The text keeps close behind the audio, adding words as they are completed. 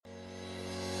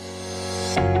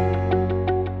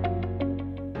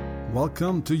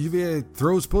welcome to UVA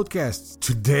Throws Podcast.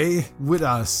 Today with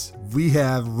us, we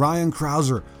have Ryan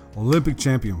Crouser, Olympic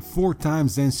champion, 4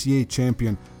 times NCAA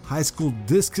champion, high school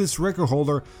discus record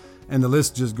holder, and the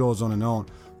list just goes on and on.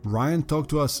 Ryan talked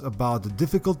to us about the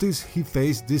difficulties he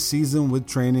faced this season with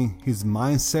training, his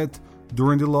mindset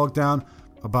during the lockdown,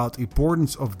 about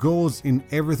importance of goals in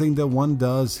everything that one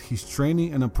does, his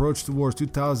training and approach towards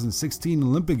 2016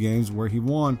 Olympic Games where he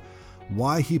won,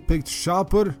 why he picked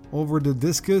shot put over the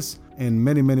discus, and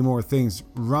many more things.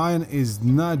 Ryan is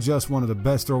not just one of the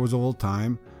best throwers of all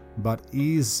time, but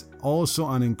he's also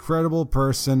an incredible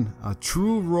person, a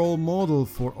true role model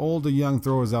for all the young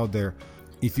throwers out there.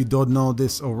 If you don't know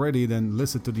this already, then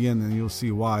listen to the end and you'll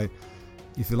see why.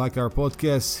 If you like our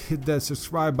podcast, hit that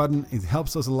subscribe button. It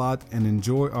helps us a lot, and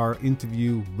enjoy our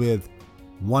interview with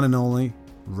one and only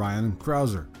Ryan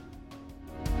Crouser.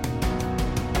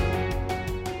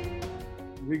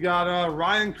 We got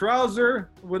Ryan Crouser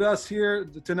with us here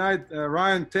tonight.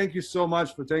 Ryan, thank you so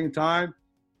much for taking time.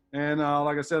 And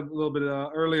like I said a little bit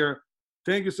earlier,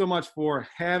 thank you so much for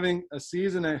having a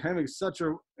season and having such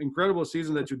an incredible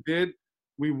season that you did.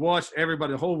 We watched,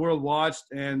 everybody, the whole world watched,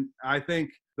 and I think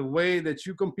the way that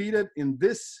you competed in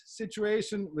this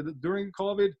situation during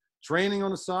COVID, training on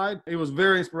the side, it was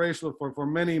very inspirational for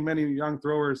many young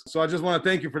throwers. So I just want to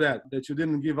thank you for that you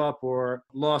didn't give up or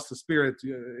lost the spirit.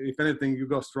 If anything, you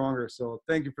go stronger. So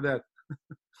thank you for that.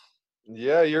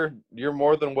 Yeah, you're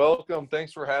more than welcome.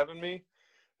 Thanks for having me.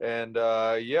 And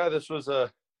this was I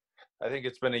think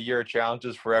it's been a year of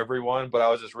challenges for everyone, but I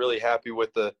was just really happy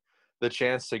with the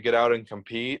chance to get out and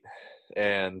compete,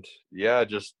 and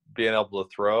just being able to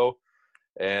throw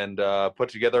and put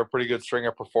together a pretty good string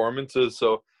of performances.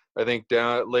 So I think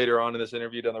later on in this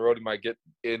interview down the road, we might get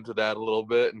into that a little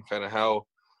bit and kind of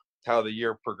how the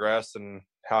year progressed and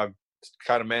how I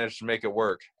kind of managed to make it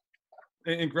work.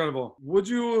 Incredible. Would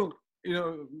you,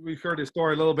 we heard the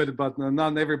story a little bit, but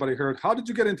not everybody heard. How did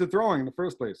you get into throwing in the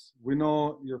first place? We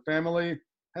know your family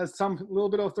has some little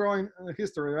bit of throwing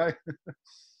history, right?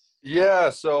 Yeah,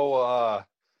 so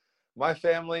my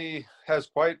family has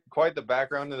quite the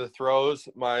background in the throws.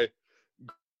 My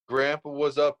grandpa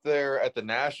was up there at the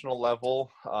national level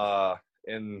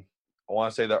in, I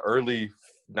want to say, the early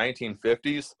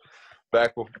 1950s,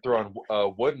 back with throwing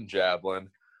wooden javelin.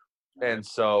 And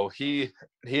so he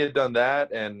had done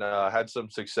that and had some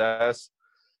success.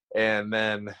 And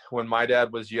then when my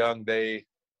dad was young, they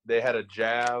had a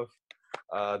jav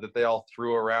that they all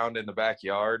threw around in the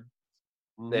backyard.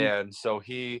 Mm-hmm. And so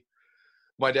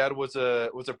my dad was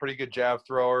a pretty good jav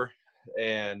thrower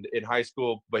and in high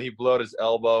school, but he blew out his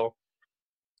elbow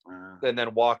and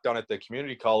then walked on at the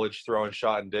community college throwing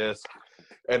shot and disc.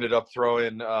 Ended up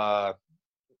throwing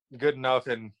good enough,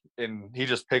 and he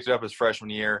just picked it up his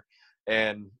freshman year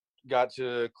and got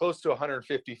to close to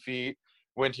 150 feet,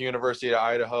 went to University of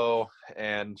Idaho,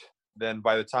 and then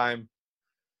by the time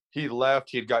he left,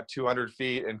 he'd got 200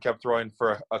 feet and kept throwing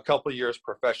for a couple of years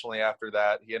professionally after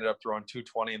that. He ended up throwing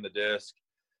 220 in the disc.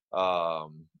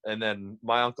 And then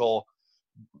my uncle,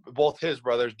 both his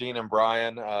brothers, Dean and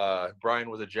Brian,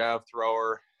 Brian was a jav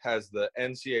thrower, has the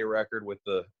NCAA record with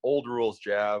the old rules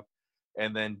jav.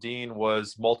 And then Dean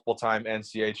was multiple-time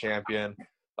NCAA champion,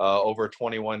 over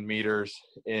 21 meters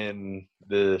in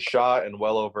the shot and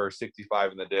well over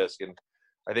 65 in the disc. And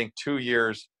I think 2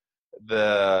 years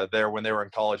when they were in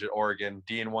college at Oregon,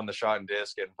 Dean won the shot and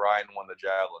disc and Brian won the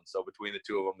javelin. So between the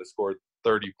two of them, they scored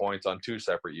 30 points on 2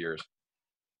 separate years.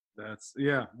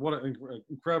 What an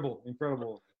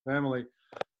incredible family.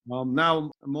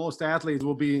 Now most athletes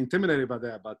will be intimidated by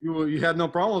that, but you had no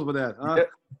problems with that, huh?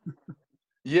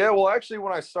 Yeah, well, actually,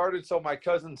 when I started, so my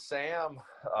cousin Sam,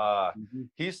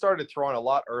 he started throwing a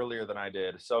lot earlier than I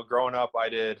did. So growing up, I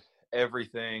did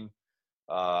everything.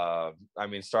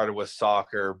 Started with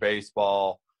soccer,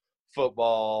 baseball,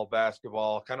 football,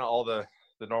 basketball, kind of all the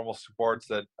normal sports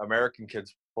that American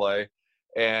kids play.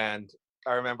 And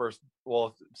I remember,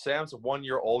 well, Sam's 1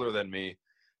 year older than me.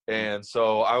 And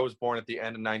so I was born at the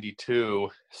end of 92.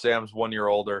 Sam's 1 year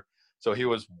older. So he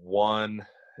was 1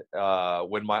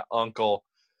 when my uncle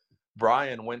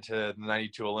Brian went to the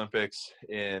 92 Olympics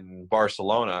in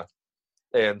Barcelona.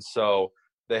 And so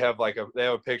they have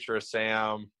a picture of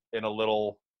Sam in a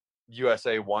little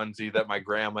USA onesie that my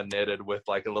grandma knitted with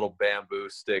like a little bamboo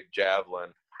stick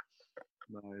javelin.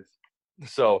 Nice.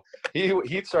 So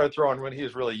he started throwing when he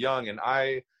was really young, and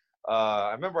I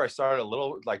remember I started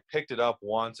picked it up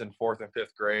once in 4th and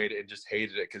 5th grade and just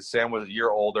hated it because Sam was a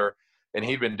year older and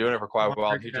he'd been doing it for quite a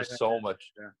while. And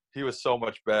he was so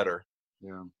much better.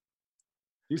 Yeah.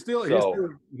 He still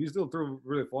threw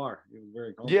really far. He was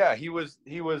very confident. Yeah, he was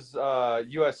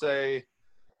USA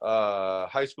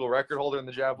high school record holder in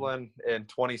the javelin, and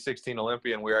 2016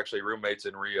 Olympian. We were actually roommates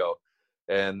in Rio.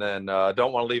 And then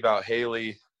don't want to leave out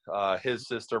Haley, his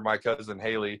sister, my cousin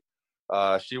Haley.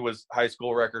 She was high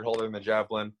school record holder in the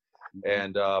javelin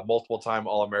and multiple-time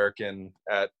All-American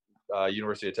at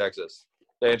University of Texas.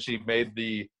 And she made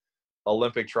the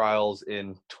Olympic trials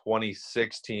in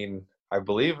 2016, I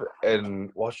believe.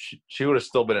 And, well, she would have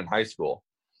still been in high school.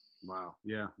 Wow.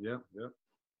 Yeah.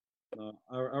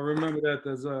 I remember that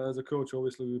as a coach,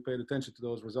 obviously we paid attention to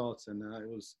those results, and it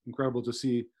was incredible to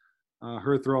see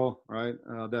her throw right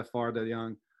that far, that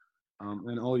young,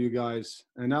 and all you guys.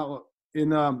 And now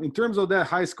in terms of that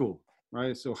high school,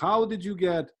 right? So how did you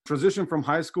get transition from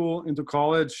high school into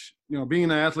college? You know, being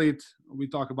an athlete, we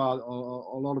talk about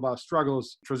a lot about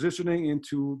struggles transitioning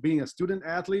into being a student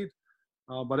athlete.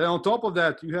 But then on top of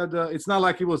that, you had it's not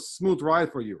like it was smooth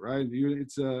ride for you, right?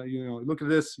 It's you know, look at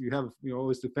this. You have, you know,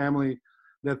 always the family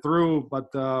that threw. But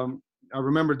I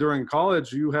remember during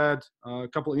college, you had a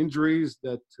couple injuries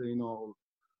that you know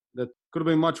that could have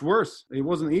been much worse. It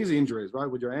wasn't easy injuries,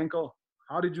 right, with your ankle.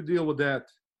 How did you deal with that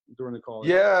during the college?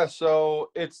 Yeah, so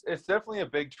it's definitely a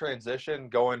big transition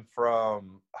going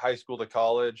from high school to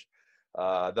college.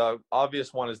 The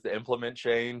obvious one is the implement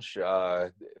change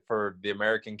for the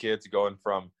American kids, going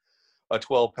from a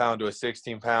 12-pound to a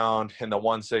 16-pound and the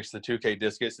 1/6 to 2K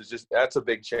discus. Is just, that's a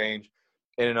big change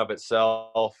in and of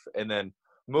itself. And then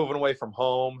moving away from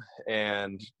home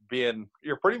and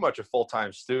you're pretty much a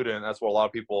full-time student. That's what a lot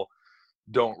of people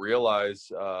don't realize,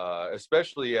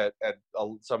 especially at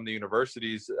some of the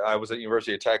universities. I was at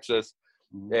University of Texas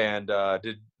and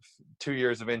did 2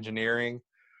 years of engineering,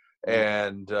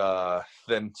 and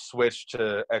then switched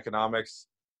to economics,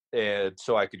 and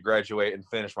so I could graduate and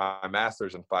finish my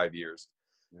master's in 5 years.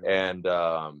 And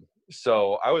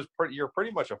so you're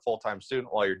pretty much a full-time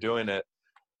student while you're doing it,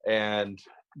 and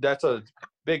that's a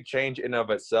big change in and of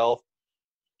itself.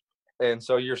 And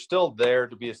so you're still there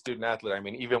to be a student athlete. I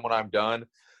mean, even when I'm done,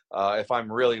 if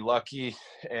I'm really lucky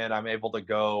and I'm able to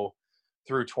go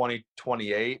through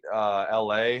 2028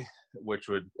 LA, which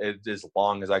is as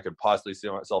long as I could possibly see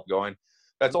myself going.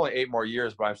 That's only 8 more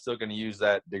years, but I'm still going to use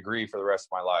that degree for the rest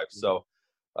of my life. So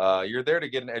you're there to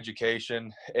get an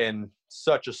education, and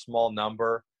such a small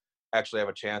number actually have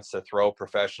a chance to throw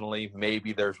professionally.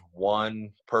 Maybe there's one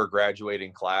per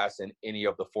graduating class in any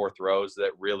of the 4 throws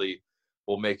that really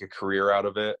will make a career out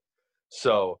of it.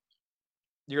 So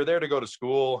you're there to go to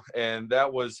school, and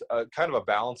that was kind of a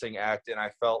balancing act. And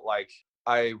I felt like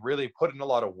I really put in a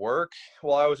lot of work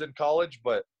while I was in college,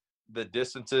 but the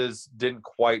distances didn't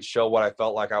quite show what I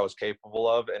felt like I was capable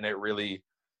of. And it really,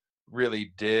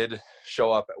 really did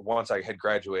show up once I had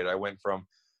graduated. I went from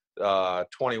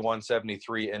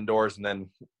 2173 indoors and then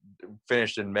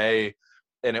finished in May.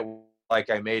 And it like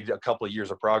I made a couple of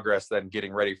years of progress then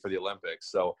getting ready for the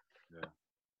Olympics. So,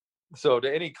 So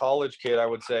to any college kid, I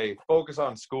would say focus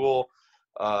on school.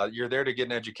 You're there to get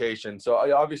an education. So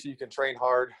obviously you can train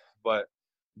hard, but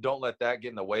don't let that get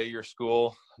in the way of your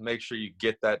school. Make sure you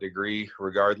get that degree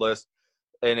regardless.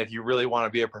 And if you really want to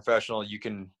be a professional, you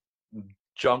can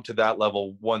jump to that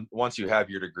level once you have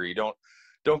your degree.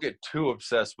 Don't get too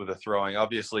obsessed with the throwing.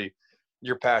 Obviously,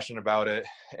 you're passionate about it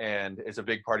and it's a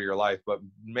big part of your life, but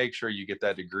make sure you get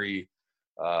that degree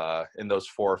in those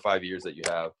 4 or 5 years that you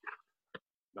have.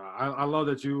 I love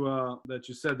that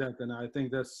you said that, and I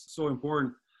think that's so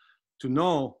important to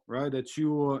know, right? That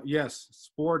you yes,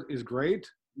 sport is great.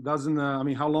 Doesn't I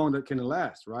mean, how long that can it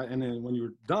last, right? And then when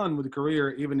you're done with the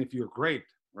career, even if you're great,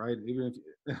 right? Even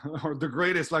if or the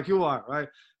greatest like you are, right?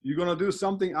 You're gonna do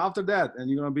something after that, and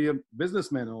you're gonna be a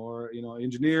businessman or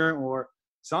engineer or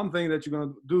something that you're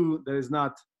gonna do that is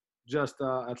not just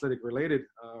athletic related,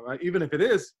 right? Even if it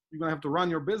is, you're gonna have to run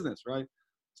your business, right?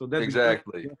 So that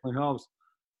exactly definitely helps.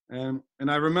 And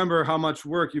I remember how much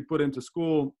work you put into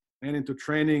school and into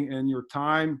training, and your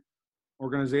time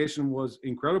organization was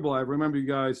incredible. I remember you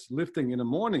guys lifting in the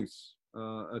mornings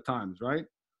at times, right?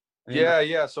 And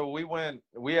yeah. So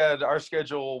our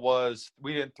schedule was,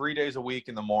 we did 3 days a week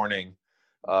in the morning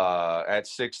at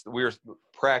 6. We were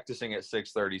practicing at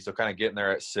 6:30. So kind of getting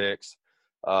there at 6.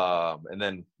 And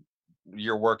then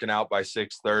you're working out by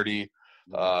 6:30.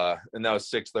 And that was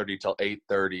 6:30 till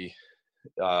 8:30.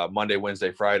 Monday,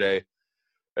 Wednesday, Friday.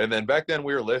 And then back then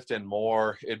we were lifting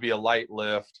more. It'd be a light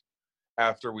lift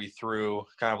after we threw,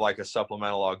 kind of like a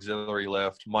supplemental auxiliary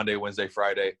lift, Monday, Wednesday,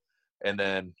 Friday, and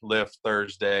then lift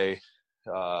Thursday,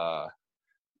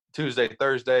 Tuesday,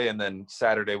 Thursday, and then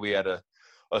Saturday we had a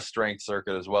strength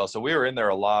circuit as well. So we were in there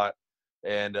a lot,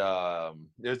 and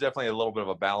it was definitely a little bit of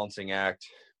a balancing act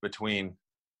between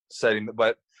setting.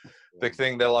 But the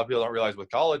thing that a lot of people don't realize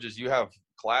with college is you have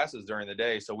classes during the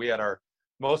day. So we had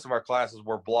most of our classes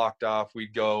were blocked off.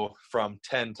 We'd go from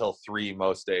 10 till 3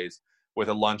 most days with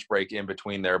a lunch break in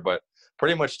between there. But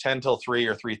pretty much 10 till 3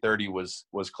 or 3:30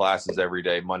 was classes every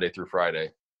day, Monday through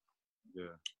Friday.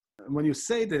 Yeah. When you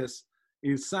say this,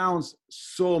 it sounds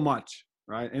so much,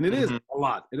 right? And it is a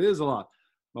lot. It is a lot.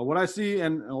 But what I see,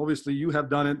 and obviously you have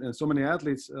done it, and so many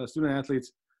athletes, student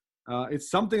athletes, it's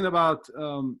something about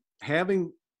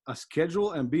having a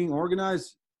schedule and being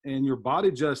organized, and your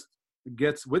body just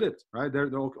gets with it, right?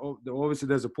 Obviously,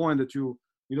 there's a point that you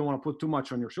don't want to put too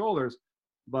much on your shoulders,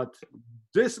 but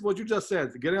this, what you just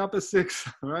said, getting up at 6,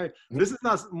 right? This is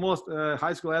not most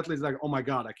high school athletes like, oh my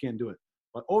God, I can't do it.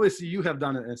 But obviously, you have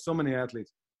done it, and so many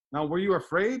athletes. Now, were you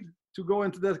afraid to go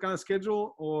into that kind of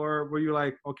schedule, or were you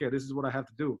like, okay, this is what I have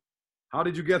to do? How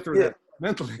did you get through that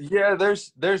mentally? Yeah,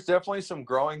 there's definitely some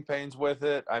growing pains with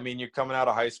it. I mean, you're coming out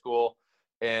of high school,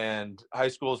 and high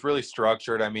school is really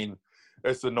structured. I mean,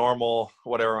 it's the normal,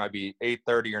 whatever it might be,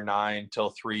 8:30 or 9 till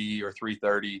 3 or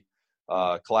 3:30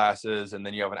 classes, and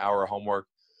then you have an hour of homework.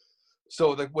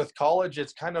 So with college,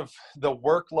 it's kind of, the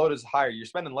workload is higher. You're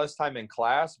spending less time in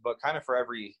class, but kind of for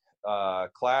every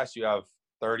class, you have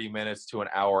 30 minutes to an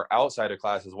hour outside of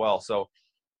class as well. So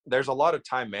there's a lot of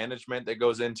time management that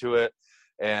goes into it.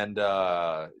 And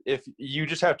if you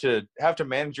just have to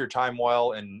manage your time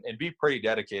well and be pretty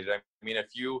dedicated. I mean, if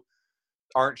you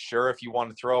aren't sure if you want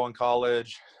to throw in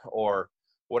college or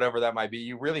whatever that might be,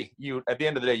 you at the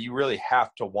end of the day, you really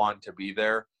have to want to be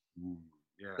there.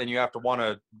 Yeah. And you have to want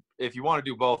to, if you want to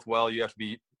do both well, you have to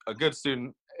be a good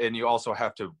student, and you also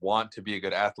have to want to be a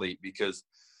good athlete, because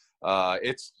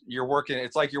it's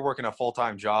like you're working a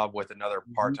full-time job with another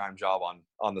part-time job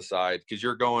on the side, because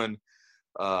you're going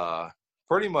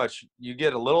pretty much, you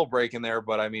get a little break in there.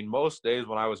 But I mean, most days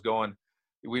when I was going,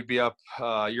 we'd be up,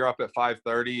 you're up at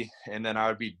 5:30, and then I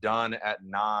would be done at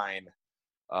 9.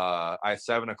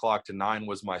 7 o'clock to 9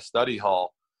 was my study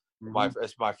hall.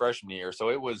 It's my freshman year. So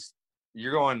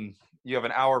you have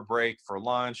an hour break for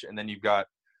lunch, and then you've got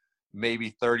maybe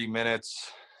 30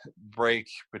 minutes break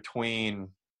between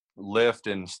lift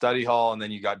and study hall, and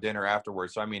then you got dinner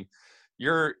afterwards. So I mean,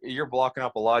 you're blocking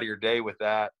up a lot of your day with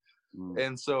that.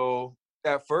 And so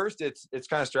at first it's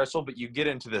kind of stressful, but you get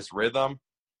into this rhythm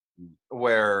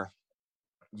where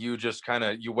you just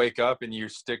you wake up and you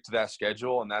stick to that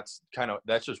schedule, and that's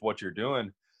just what you're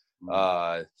doing.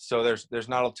 So there's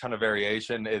not a ton of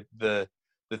variation.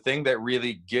 The thing that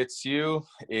really gets you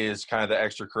is kind of the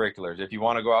extracurriculars. If you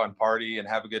want to go out and party and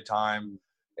have a good time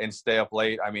and stay up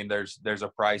late, I mean, there's a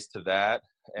price to that.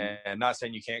 And not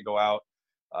saying you can't go out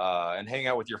and hang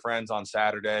out with your friends on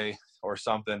Saturday or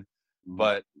something,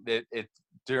 but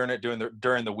during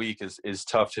the week is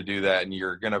tough to do that, and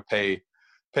you're gonna pay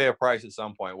a price at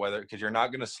some point, because you're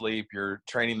not gonna sleep, your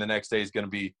training the next day is gonna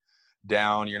be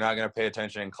down, you're not gonna pay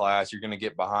attention in class, you're gonna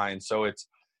get behind. So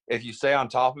if you stay on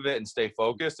top of it and stay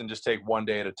focused and just take one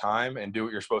day at a time and do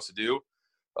what you're supposed to do,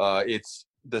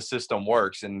 the system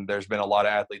works. And there's been a lot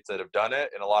of athletes that have done it,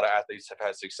 and a lot of athletes have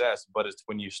had success. But it's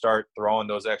when you start throwing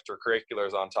those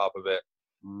extracurriculars on top of it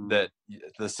that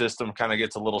the system kind of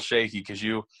gets a little shaky, because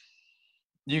you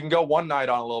can go one night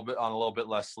on a little bit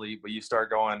less sleep, but you start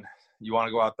going, you want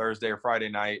to go out Thursday or Friday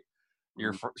night,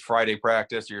 your Friday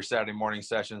practice or your Saturday morning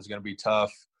session is going to be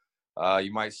tough.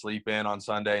 You might sleep in on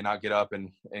Sunday, not get up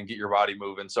and get your body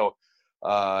moving. So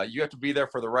you have to be there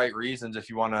for the right reasons if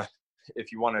you want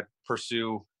to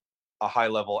pursue a high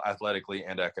level athletically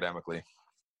and academically.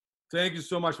 Thank you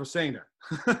so much for saying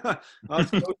that.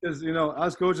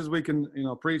 Us coaches, we can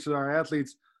preach to our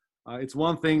athletes. It's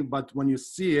one thing, but when you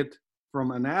see it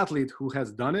from an athlete who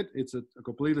has done it, it's a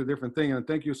completely different thing. And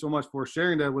thank you so much for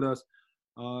sharing that with us,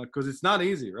 because it's not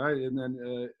easy, right? And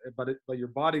then, but your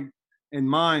body and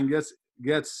mind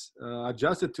gets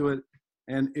adjusted to it,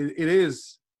 and it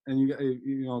is. And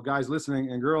you guys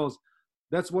listening and girls,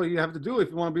 that's what you have to do if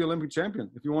you want to be Olympic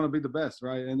champion, if you want to be the best,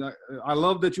 right? And I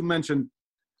love that you mentioned,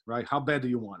 right, how bad do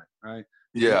you want it, right?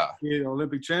 Yeah. Be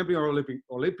Olympic champion or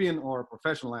Olympian or a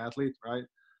professional athlete, right?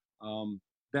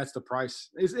 That's the price.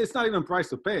 It's not even a price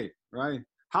to pay, right?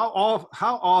 How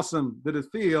awesome did it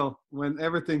feel when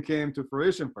everything came to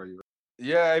fruition for you?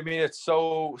 Yeah, I mean, it's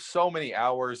so many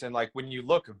hours, and like when you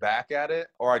look back at it,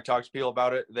 or I talk to people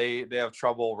about it, they have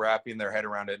trouble wrapping their head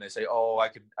around it, and they say, "Oh, I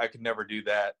could never do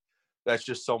that. That's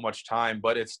just so much time."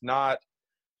 But it's not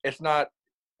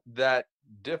that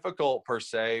difficult per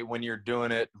se when you're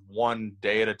doing it one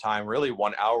day at a time, really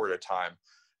 1 hour at a time.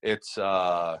 It's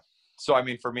so I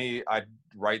mean, for me, I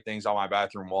write things on my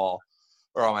bathroom wall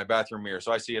or on my bathroom mirror,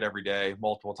 so I see it every day,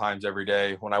 multiple times every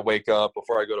day when I wake up,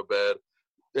 before I go to bed.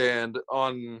 And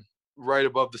on right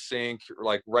above the sink,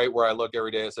 like right where I look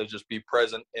every day. It says just be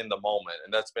present in the moment.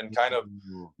 And that's been kind of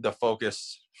the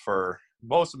focus for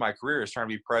most of my career, is trying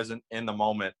to be present in the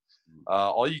moment.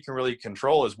 All you can really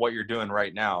control is what you're doing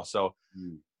right now. So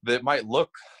that might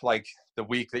look like the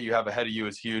week that you have ahead of you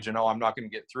is huge and, oh, I'm not going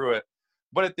to get through it.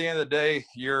 But at the end of the day,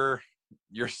 you're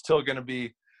still going to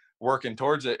be working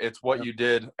towards it. It's what you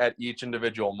did at each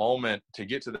individual moment to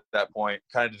get to that point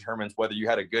kind of determines whether you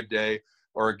had a good day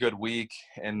or a good week.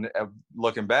 And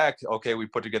looking back, okay, we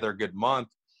put together a good month.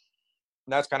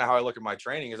 And that's kind of how I look at my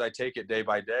training, is I take it day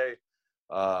by day,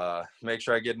 make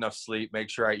sure I get enough sleep, make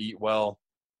sure I eat well.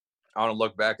 I want to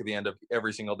look back at the end of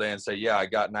every single day and say, yeah, I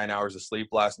got 9 hours of sleep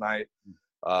last night.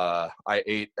 I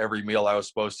ate every meal I was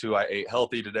supposed to. I ate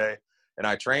healthy today, and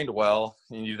I trained well.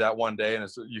 And you do that one day, and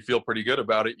you feel pretty good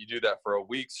about it. You do that for a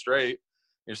week straight.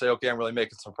 You say, okay, I'm really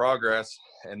making some progress.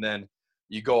 And then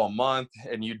you go a month,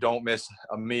 and you don't miss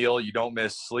a meal. You don't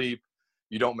miss sleep.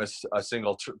 You don't miss a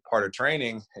single part of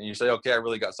training. And you say, okay, I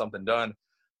really got something done.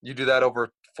 You do that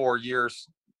over 4 years,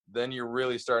 then you're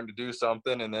really starting to do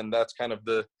something. And then that's kind of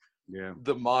the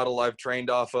model I've trained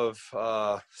off of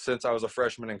since I was a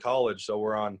freshman in college. So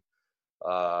we're kind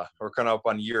of up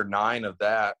on year 9 of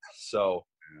that. So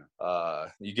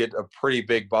you get a pretty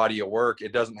big body of work.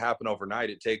 It doesn't happen overnight.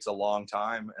 It takes a long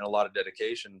time and a lot of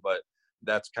dedication, but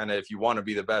that's kind of, if you want to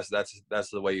be the best, that's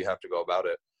the way you have to go about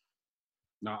it.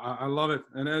 No, I love it.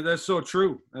 And that's so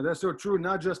true. And that's so true,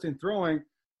 not just in throwing,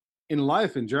 in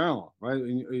life in general, right?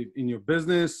 In your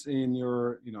business, in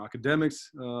your academics,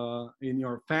 in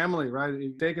your family, right?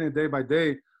 Taking it day by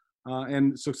day,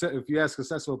 and success. If you ask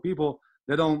successful people,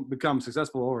 they don't become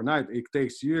successful overnight. It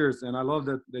takes years. And I love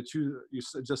that you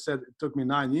just said it took me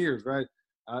 9 years, right?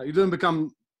 You didn't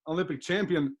become Olympic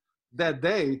champion that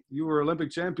day. You were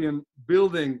Olympic champion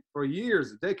building for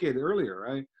years, a decade earlier,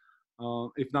 right?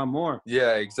 If not more.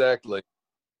 Yeah, exactly.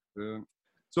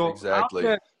 So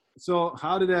exactly.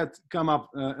 How did that come up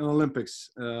in Olympics?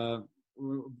 To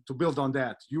build on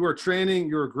that, you were training,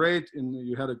 you were great, and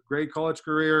you had a great college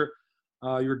career.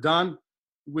 You're done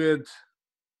with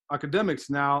academics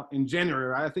now in January,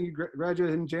 right? I think you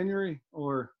graduated in January,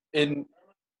 or in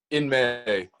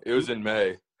May. It was in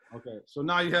May. Okay, so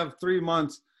now you have 3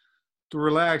 months to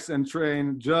relax and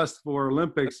train just for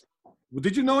Olympics.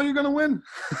 Did you know you're gonna win?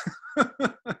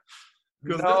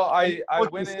 No, I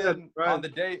went in on the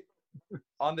day.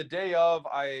 On the day of,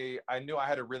 I knew I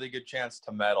had a really good chance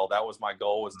to medal. That was my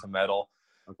goal, was to medal.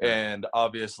 Okay. And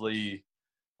obviously,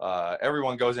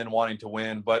 everyone goes in wanting to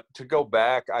win. But to go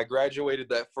back, I graduated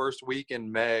that first week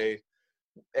in May,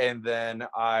 and then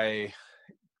I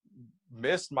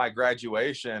missed my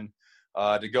graduation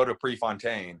to go to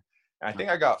Prefontaine. And I think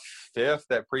I got 5th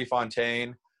at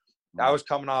Prefontaine. I was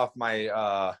coming off my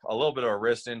a little bit of a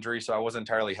wrist injury, so I wasn't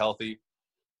entirely healthy.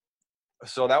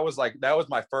 So that was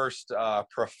my first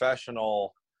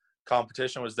professional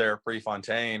competition, was there at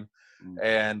Prefontaine,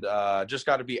 and just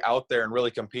got to be out there and really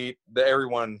compete.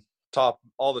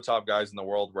 All the top guys in the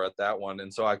world were at that one,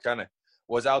 and so I kind of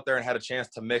was out there and had a chance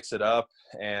to mix it up,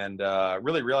 and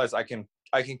really realized I can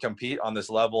compete on this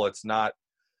level. It's not,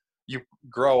 you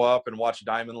grow up and watch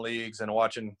Diamond Leagues and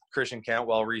watching Christian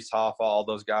Cantwell, Reese Hoffa, all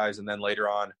those guys, and then later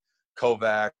on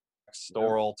Kovac,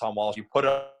 Storrell, Tom Walsh, you put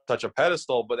up such a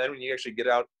pedestal, but then when you actually get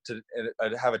out to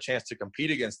have a chance to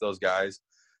compete against those guys,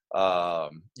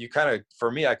 you kind of,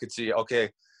 for me, I could see, okay,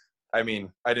 I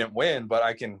mean, I didn't win, but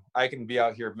I can be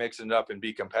out here mixing it up and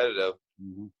be competitive.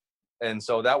 Mm-hmm. And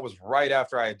so that was right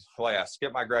after I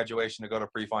skipped my graduation to go to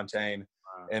Prefontaine,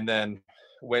 and then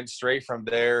went straight from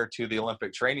there to the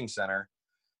Olympic Training Center.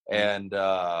 And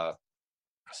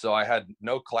so I had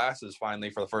no classes finally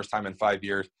for the first time in 5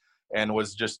 years, and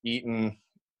was just eating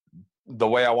the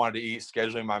way I wanted to eat,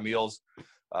 scheduling my meals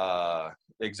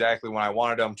exactly when I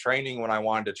wanted them, training when I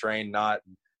wanted to train, not,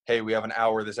 hey, we have an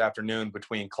hour this afternoon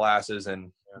between classes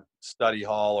and study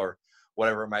hall or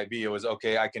whatever it might be. It was,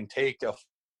 okay, I can take a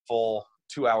full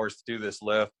 2 hours to do this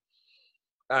lift.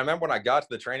 And I remember when I got to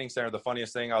the training center, the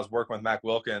funniest thing, I was working with Mac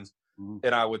Wilkins,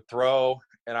 and I would throw,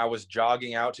 and I was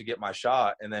jogging out to get my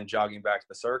shot and then jogging back to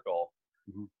the circle.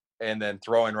 And then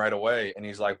throwing right away. And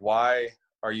he's like, why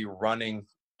are you running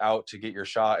out to get your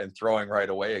shot and throwing right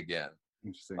away again?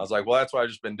 Interesting. I was like, well, that's what I've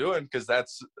just been doing, because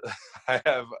that's I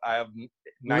have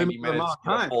 90 minutes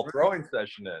to a full throwing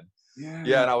session in.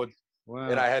 Yeah, and I would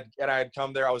and I had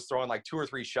come there, I was throwing like 2 or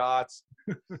 3 shots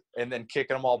and then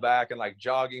kicking them all back and like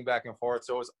jogging back and forth.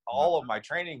 So it was all of my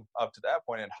training up to that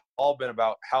point had all been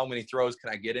about how many throws can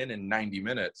I get in 90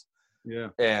 minutes. Yeah.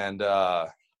 And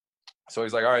so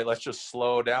he's like, all right, let's just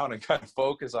slow down and kind of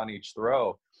focus on each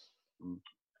throw.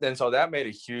 And so that made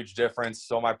a huge difference.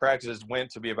 So my practices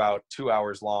went to be about 2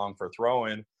 hours long for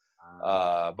throwing,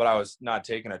 but I was not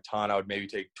taking a ton. I would maybe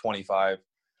take 25,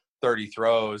 30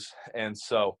 throws. And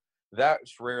so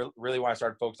that's really when I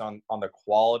started focusing on the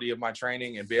quality of my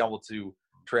training and be able to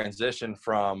transition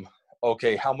from,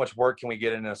 okay, how much work can we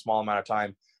get in a small amount of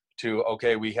time, to,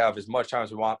 okay, we have as much time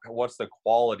as we want. What's the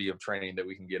quality of training that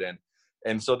we can get in?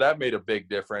 And so that made a big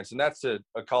difference. And that's a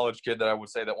college kid that I would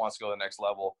say that wants to go to the next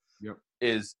level. Yep.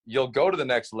 Is you'll go to the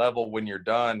next level when you're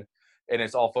done, and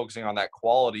it's all focusing on that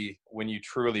quality when you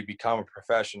truly become a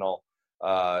professional.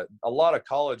 A lot of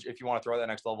college, if you want to throw that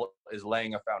next level, is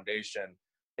laying a foundation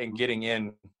and getting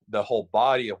in the whole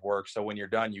body of work. So when you're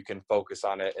done, you can focus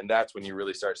on it. And that's when you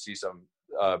really start to see some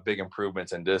big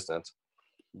improvements in distance.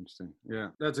 Interesting. Yeah,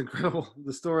 that's incredible.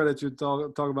 The story that you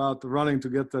talk about the running to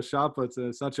get the shot put,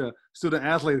 such a student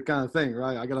athlete kind of thing,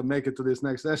 right? I got to make it to this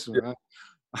next session, right?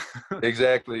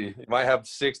 Exactly. You might have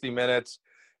 60 minutes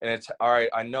and it's all right.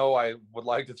 I know I would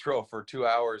like to throw for 2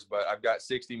 hours, but I've got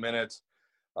 60 minutes.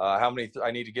 How many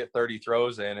I need to get 30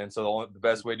 throws in. And so the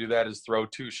best way to do that is throw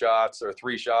 2 shots or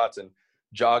 3 shots and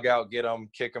jog out, get them,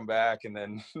 kick them back, and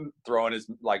then throwing is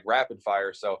like rapid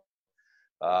fire. So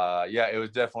yeah, it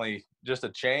was definitely just a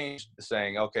change,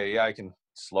 saying, okay, yeah, I can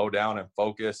slow down and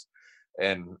focus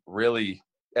and really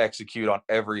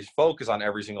focus on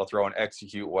every single throw and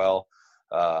execute well.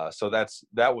 So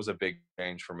that was a big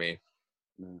change for me.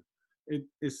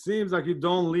 It seems like you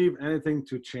don't leave anything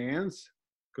to chance,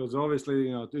 because obviously,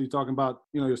 you're talking about,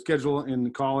 your schedule in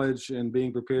college and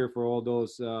being prepared for all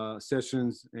those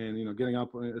sessions and, getting up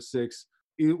at 6.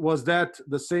 Was that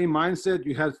the same mindset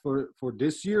you had for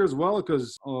this year as well?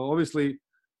 Because obviously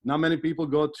not many people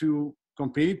go to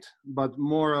compete, but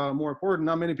more important,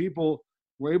 not many people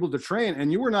were able to train,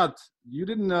 and you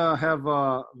didn't have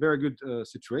a very good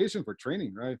situation for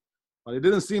training, right? But it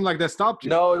didn't seem like that stopped you.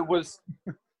 No, it was,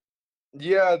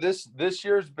 yeah, this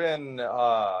year's been,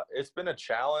 it's been a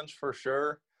challenge for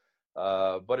sure.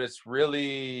 But it's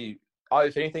really,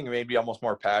 if anything, maybe almost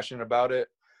more passionate about it,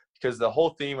 because the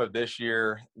whole theme of this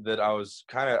year that I was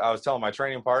telling my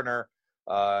training partner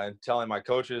and telling my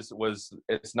coaches was,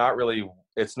 it's not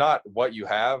what you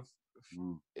have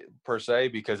per se,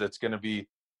 because it's going to be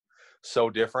so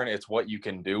different. It's what you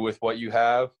can do with what you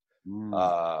have.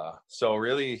 So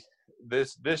really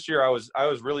this year I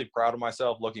was really proud of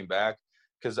myself looking back,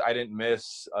 because I didn't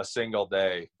miss a single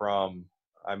day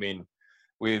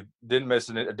we didn't miss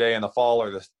a day in the fall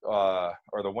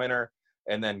or the winter,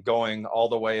 and then going all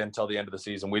the way until the end of the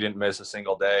season, we didn't miss a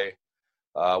single day.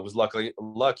 Was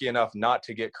lucky enough not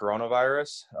to get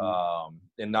coronavirus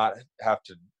and not have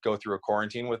to go through a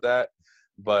quarantine with that.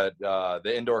 But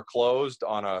the indoor closed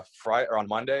on a Friday or on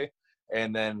Monday,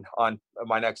 and then on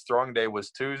my next throwing day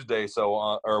was Tuesday,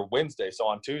 or Wednesday. So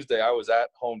on Tuesday, I was at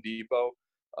Home Depot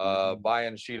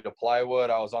buying a sheet of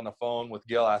plywood. I was on the phone with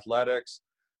Gill Athletics,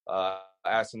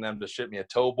 asking them to ship me a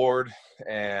toe board.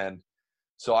 And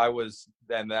so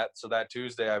that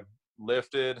Tuesday I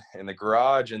lifted in the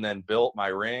garage and then built my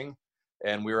ring,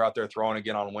 and we were out there throwing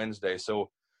again on Wednesday.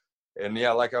 So, and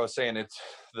yeah, like I was saying, it's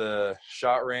the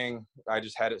shot ring. I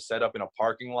just had it set up in a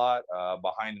parking lot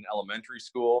behind an elementary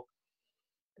school,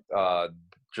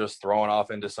 just throwing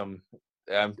off into some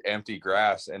empty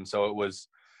grass. And so it was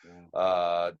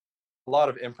a lot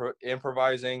of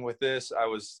improvising with this. I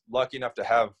was lucky enough to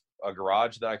have a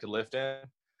garage that I could lift in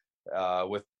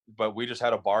but we just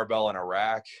had a barbell and a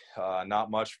rack, not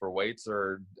much for weights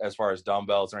or as far as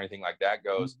dumbbells or anything like that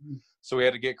goes. So we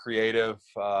had to get creative,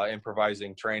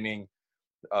 improvising training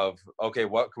of, okay,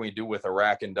 what can we do with a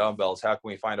rack and dumbbells? How can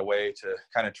we find a way to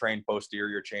kind of train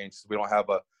posterior chains? We don't have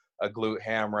a glute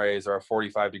ham raise or a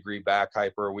 45-degree back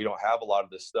hyper. We don't have a lot of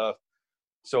this stuff.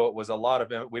 So it was a lot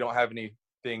of, we don't have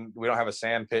a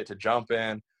sand pit to jump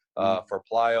in for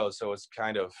plyo. So it's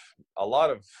kind of a lot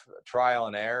of trial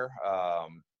and error.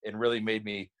 It really made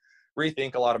me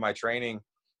rethink a lot of my training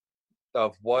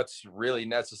of what's really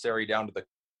necessary down to the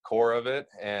core of it.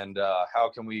 And how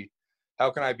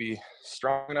can I be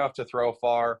strong enough to throw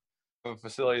far, have a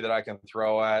facility that I can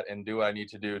throw at and do what I need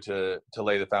to do to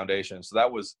lay the foundation. So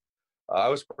that was, I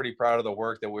was pretty proud of the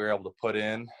work that we were able to put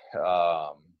in,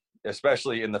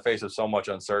 especially in the face of so much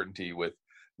uncertainty with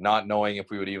not knowing if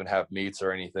we would even have meets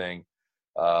or anything.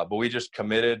 But we just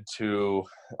committed to,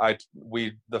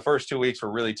 the first 2 weeks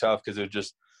were really tough because it was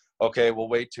just, okay, we'll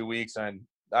wait 2 weeks. And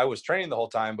I was training the whole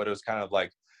time, but it was kind of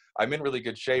like, I'm in really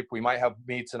good shape. We might have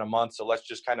meets in a month. So let's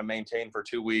just kind of maintain for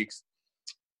 2 weeks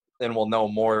and we'll know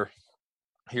more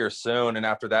here soon. And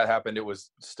after that happened, it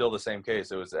was still the same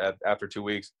case. It was after 2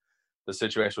 weeks, the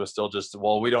situation was still just,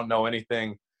 well, we don't know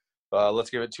anything. let's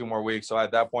give it 2 more weeks. So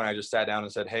at that point, I just sat down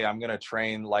and said, hey, I'm going to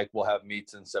train like we'll have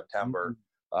meets in September.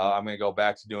 I'm going to go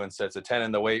back to doing sets of 10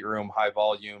 in the weight room, high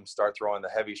volume, start throwing the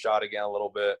heavy shot again a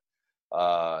little bit,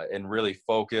 and really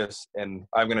focus. And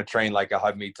I'm going to train like I'll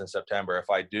have meets in September. If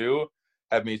I do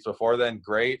have meets before then,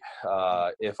 great.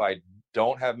 If I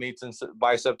don't have meets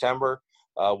by September,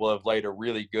 we'll have laid a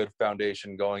really good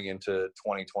foundation going into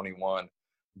 2021.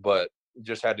 But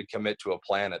just had to commit to a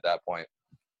plan at that point.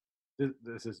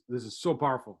 This is so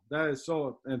powerful. That is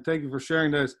so, and thank you for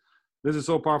sharing this. This is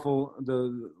so powerful.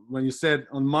 When you said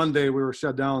on Monday we were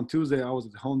shut down, Tuesday I was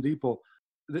at Home Depot.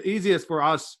 The easiest for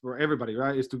us, for everybody,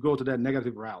 right, is to go to that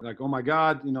negative route. Like, oh my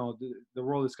God, the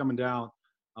world is coming down.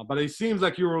 But it seems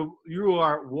like you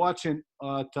are watching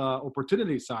at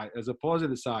opportunity side as a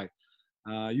positive side.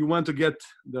 You went to get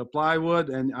the plywood,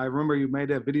 and I remember you made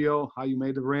that video how you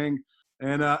made the ring,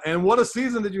 and what a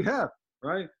season that you have,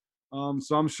 right?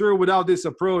 So I'm sure without this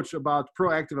approach, about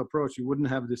proactive approach, you wouldn't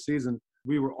have this season.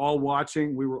 We were all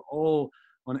watching. We were all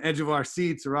on edge of our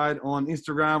seats, right? On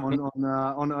Instagram,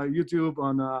 on YouTube,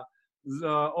 on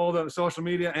all the social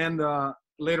media, and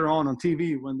later on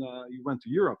TV when you went to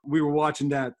Europe. We were watching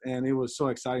that, and it was so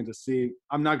exciting to see.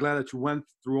 I'm not glad that you went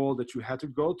through all that you had to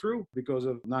go through because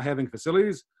of not having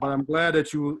facilities, but I'm glad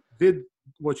that you did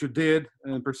what you did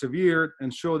and persevered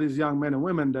and showed these young men and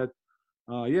women that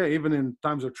even in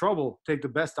times of trouble, take the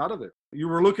best out of it. You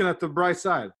were looking at the bright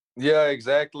side. Yeah,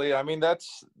 exactly. I mean,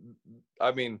 that's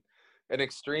an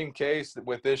extreme case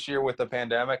with this year with the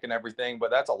pandemic and everything,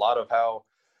 but that's a lot of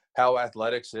how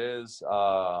athletics is.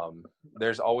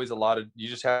 There's always you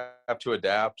just have to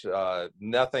adapt.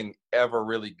 Nothing ever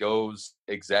really goes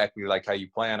exactly like how you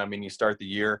plan. I mean, you start the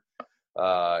year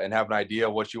and have an idea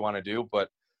of what you want to do, but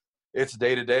it's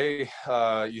day to day.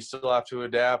 You still have to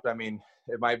adapt. I mean,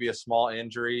 it might be a small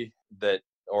injury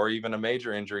or even a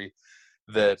major injury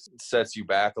that sets you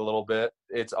back a little bit.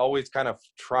 It's always kind of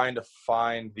trying to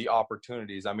find the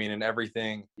opportunities. I mean, in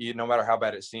everything, no matter how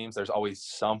bad it seems, there's always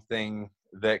something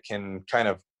that can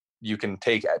you can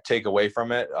take away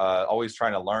from it. Always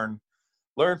trying to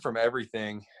learn from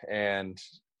everything and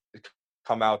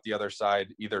come out the other side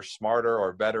either smarter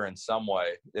or better in some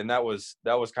way. And that was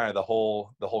kind of the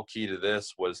whole key to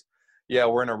this was, yeah,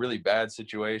 we're in a really bad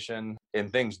situation and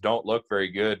things don't look very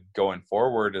good going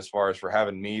forward as far as for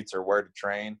having meets or where to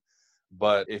train.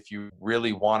 But if you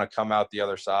really want to come out the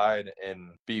other side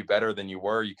and be better than you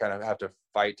were, you kind of have to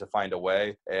fight to find a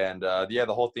way. And the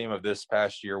whole theme of this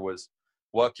past year was,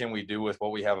 what can we do with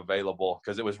what we have available?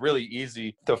 Because it was really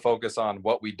easy to focus on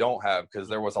what we don't have, because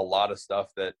there was a lot of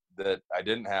stuff that I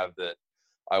didn't have that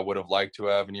I would have liked to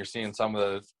have. And you're seeing some of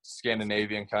the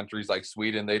Scandinavian countries like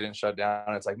Sweden, they didn't shut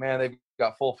down. It's like, man, they've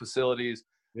got full facilities.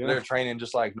 Yeah. They're training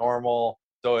just like normal.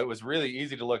 So it was really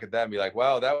easy to look at that and be like,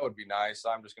 wow, that would be nice.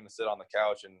 I'm just going to sit on the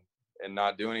couch and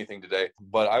not do anything today.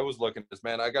 But I was looking at this,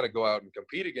 man, I got to go out and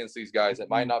compete against these guys. It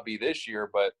might not be this year,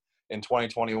 but in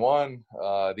 2021,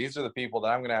 these are the people that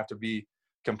I'm going to have to be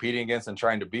competing against and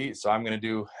trying to beat. So I'm going to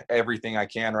do everything I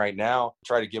can right now,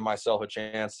 try to give myself a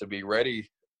chance to be ready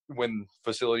when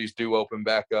facilities do open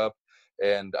back up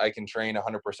and I can train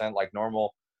 100% like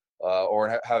normal,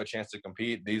 or have a chance to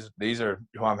compete. These are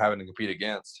who I'm having to compete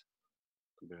against.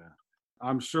 Yeah,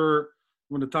 I'm sure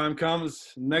when the time comes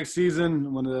next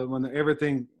season, when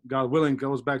everything, God willing,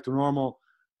 goes back to normal,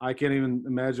 I can't even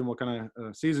imagine what kind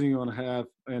of season you're going to have.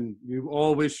 And we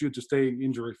all wish you to stay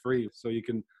injury free so you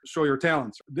can show your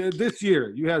talents. This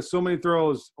year, you had so many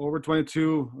throws, over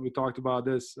 22. We talked about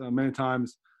this many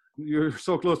times. You're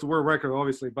so close to world record,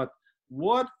 obviously. But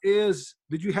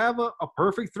did you have a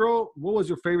perfect throw? What was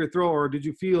your favorite throw? Or did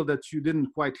you feel that you didn't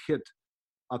quite hit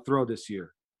a throw this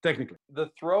year, technically? The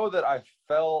throw that I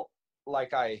felt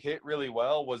like I hit really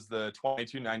well was the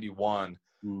 2291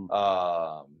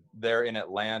 there in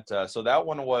Atlanta. So that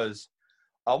one was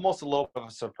almost a little bit of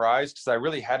a surprise because I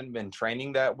really hadn't been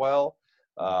training that well.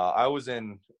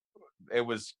 It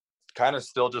was kind of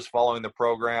still just following the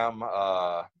program.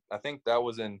 I think that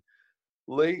was in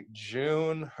late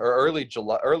June or early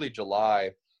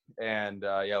July. And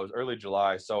it was early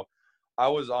July. So I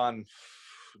was on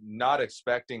not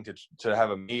expecting to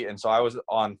have a meet. And so I was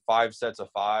on 5 sets of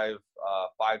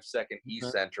 5-second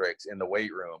eccentrics in the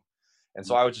weight room. And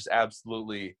so I was just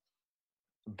absolutely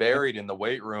buried in the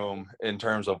weight room in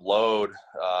terms of load.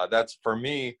 That's for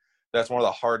me, that's one of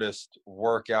the hardest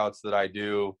workouts that I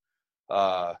do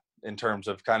in terms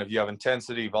of kind of, you have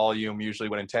intensity, volume. Usually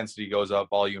when intensity goes up,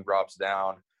 volume drops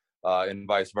down, and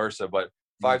vice versa. But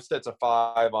 5 sets of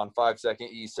 5 on 5-second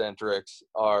eccentrics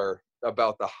are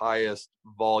about the highest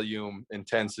volume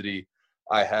intensity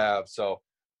I have. So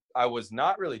I was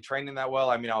not really training that well.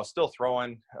 I mean, I was still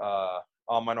throwing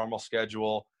on my normal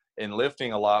schedule and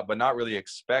lifting a lot, but not really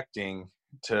expecting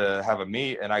to have a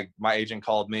meet. And my agent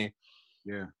called me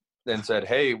and said,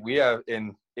 "Hey, we have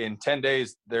in 10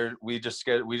 days there, we just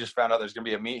found out there's going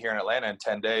to be a meet here in Atlanta in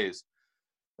 10 days."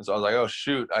 And so I was like, "Oh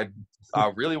shoot, I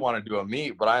really want to do a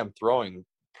meet, but I am throwing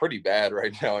pretty bad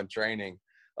right now in training,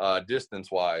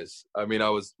 distance wise. I mean, I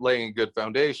was laying a good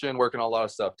foundation, working on a lot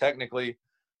of stuff technically.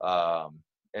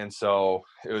 And so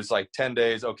it was like 10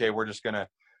 days. Okay, we're just going to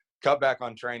cut back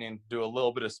on training, do a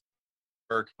little bit of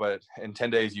work, but in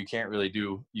 10 days, you can't really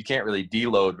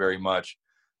deload very much,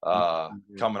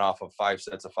 coming off of 5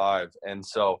 sets of 5. And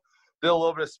so did a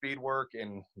little bit of speed work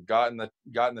and got in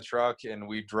the truck, and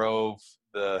we drove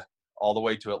all the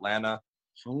way to Atlanta.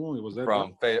 How long was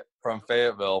that from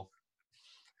Fayetteville.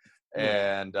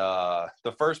 And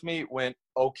the first meet went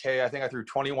okay. I think I threw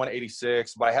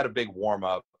 21.86, but I had a big warm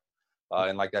up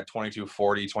in like that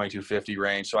 22.40, 22.50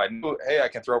 range. So I knew, hey, I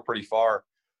can throw pretty far.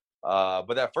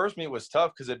 But that first meet was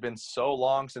tough because it had been so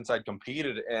long since I'd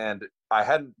competed, and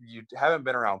you haven't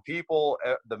been around people.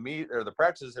 The meet or the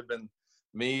practices have been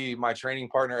me, my training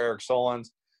partner Eric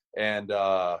Solons, and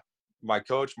my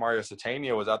coach Mario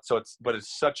Satania was out. But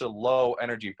it's such a low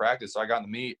energy practice. So I got in the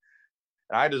meet,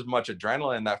 and I had as much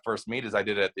adrenaline in that first meet as I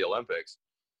did at the Olympics,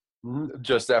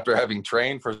 just after having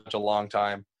trained for such a long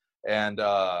time. And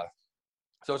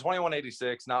so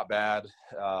 21.86, not bad,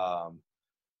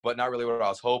 but not really what I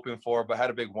was hoping for. But I had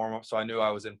a big warm up, so I knew I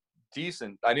was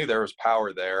I knew there was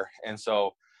power there. And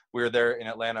so we were there in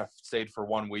Atlanta, stayed for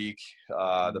 1 week.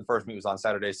 The first meet was on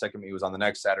Saturday, second meet was on the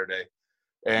next Saturday,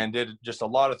 and did just a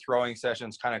lot of throwing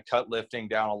sessions, kind of cut lifting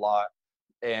down a lot.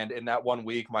 And in that 1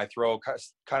 week, my throw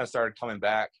kind of started coming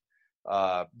back,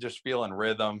 just feeling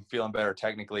rhythm, feeling better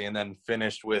technically, and then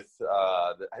finished with,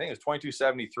 I think it was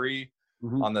 22.73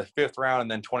 on the 5th round, and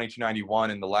then 22.91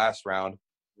 in the last round.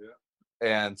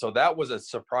 And so that was a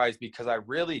surprise because I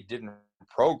really didn't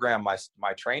program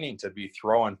my training to be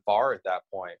throwing far at that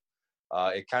point.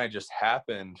 It kind of just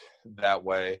happened that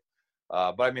way.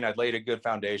 But I mean, I'd laid a good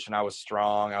foundation. I was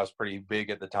strong. I was pretty big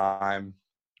at the time.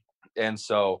 And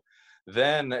so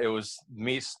then it was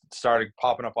me started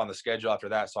popping up on the schedule after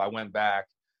that. So I went back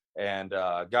and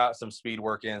got some speed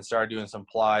work in, started doing some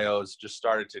plyos, just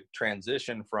started to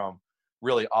transition from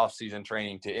really off-season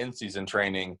training to in-season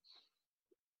training.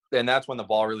 And that's when the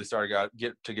ball really started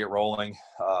to get rolling,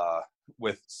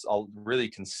 with really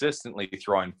consistently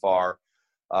throwing far.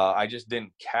 I just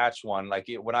didn't catch one. Like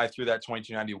when I threw that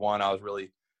 22.91, I was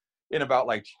really in about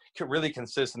like really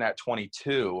consistent at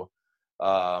 22,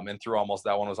 and threw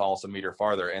that one was almost a meter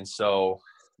farther. And so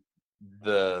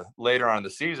the later on in the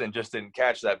season just didn't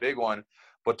catch that big one,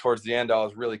 but towards the end I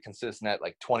was really consistent at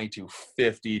like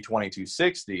 22.50,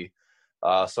 22.60.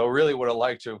 So really would have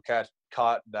liked to have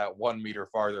caught that 1 meter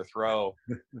farther throw,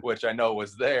 which I know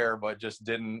was there, but just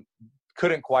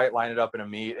couldn't quite line it up in a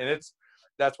meet. And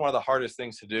that's one of the hardest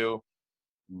things to do,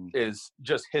 is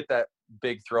just hit that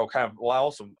big throw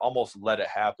also almost let it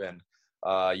happen.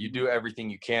 You do everything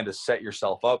you can to set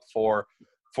yourself up for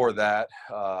that.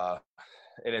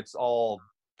 And it's all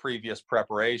previous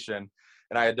preparation.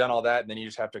 And I had done all that, and then you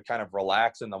just have to kind of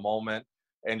relax in the moment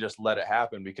and just let it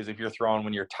happen. Because if you're throwing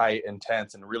when you're tight and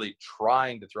tense and really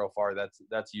trying to throw far,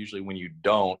 that's usually when you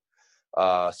don't.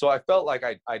 So I felt like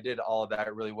I did all of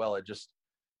that really well. It just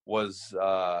was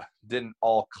didn't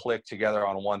all click together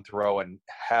on one throw and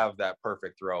have that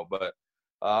perfect throw. But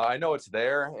I know it's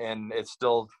there, and it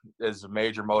still is a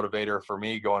major motivator for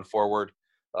me going forward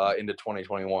into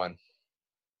 2021.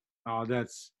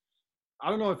 I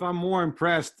don't know if I'm more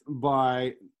impressed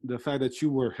by the fact that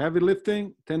you were heavy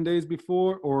lifting 10 days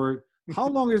before, or how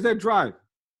long is that drive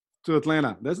to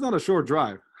Atlanta? That's not a short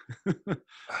drive.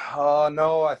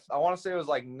 No, I want to say it was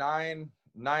like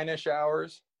 9-ish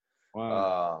hours.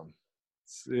 Wow.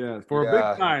 For a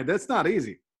big guy, that's not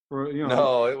easy.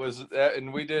 No, it was,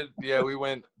 and we did. Yeah, we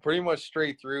went pretty much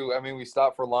straight through. I mean, we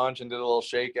stopped for lunch and did a little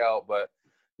shakeout, but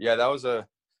yeah, that was a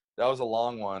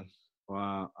long one.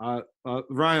 Wow,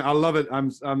 Ryan, I love it.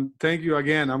 Thank you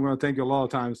again. I'm going to thank you a lot of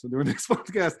times for doing this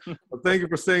podcast. But thank you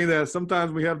for saying that.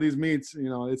 Sometimes we have these meets.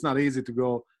 It's not easy to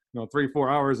go 3-4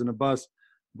 hours in a bus.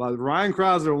 But Ryan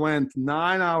Crouser went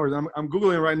 9 hours. I'm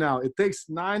googling right now. It takes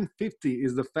 9:50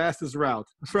 is the fastest route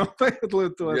from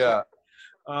Fayetteville to Atlanta.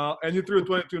 Yeah. And you threw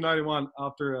 22.91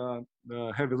 after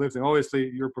the heavy lifting. Obviously,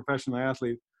 you're a professional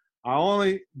athlete.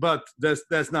 But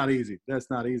that's not easy. That's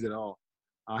not easy at all.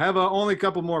 I have only a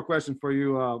couple more questions for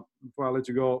you before I let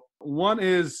you go. One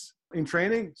is in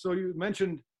training. So you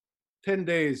mentioned 10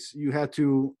 days you had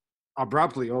to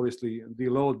abruptly, obviously,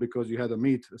 deload because you had a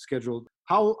meet scheduled.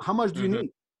 How much do you need?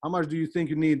 how much do you think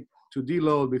you need to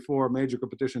deload before major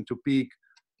competition to peak?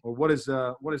 Or what is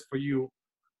for you?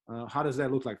 How does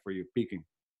that look like for you, peaking?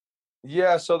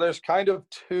 Yeah, so there's kind of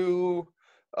two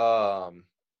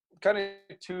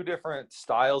different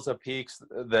styles of peaks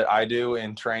that I do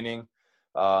in training.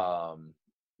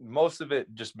 Most of it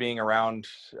just being around,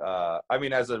 I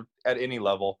mean, at any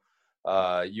level,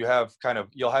 you'll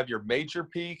have your major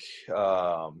peak,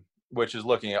 which is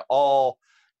looking at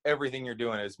everything you're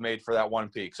doing is made for that one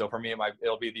peak. So for me,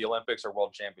 it'll be the Olympics or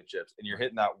World Championships, and you're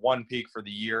hitting that one peak for the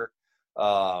year.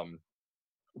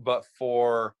 But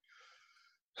for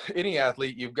any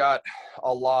athlete, you've got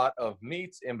a lot of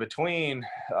meets in between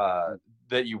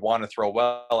that you want to throw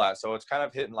well at. So it's kind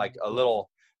of hitting like a little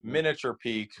miniature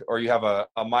peak, or you have a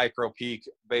micro peak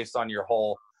based on your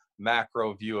whole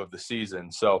macro view of the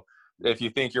season. So if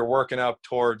you think you're working up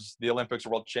towards the Olympics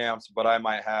or World Champs, but I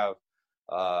might have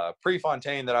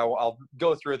Prefontaine that I'll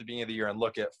go through at the beginning of the year and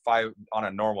look at 5 on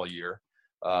a normal year.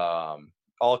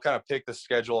 I'll kind of pick the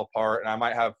schedule apart, and I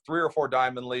might have 3 or 4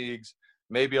 diamond leagues,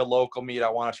 maybe a local meet I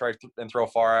want to try and throw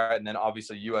far at, and then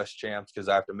obviously U.S. champs because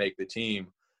I have to make the team.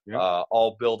 Yep.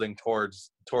 All building towards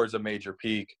a major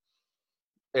peak.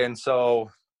 And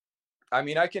so, I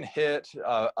mean, I can hit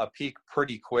a peak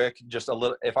pretty quick, just a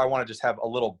little, if I want to just have a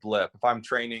little blip. If I'm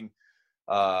training,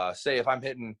 say if I'm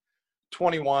hitting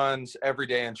 21s every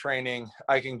day in training,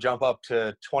 I can jump up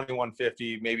to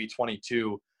 2150, maybe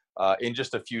 22 in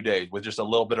just a few days with just a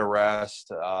little bit of rest.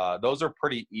 Those are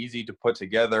pretty easy to put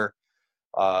together.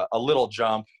 A little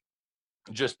jump,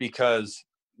 just because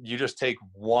you just take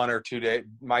 1 or 2 days,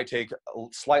 might take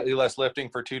slightly less lifting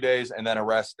for 2 days and then a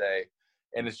rest day.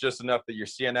 And it's just enough that your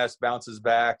CNS bounces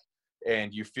back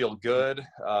and you feel good.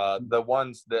 The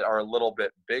ones that are a little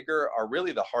bit bigger are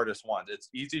really the hardest ones. It's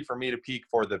easy for me to peak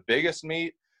for the biggest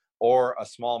meet or a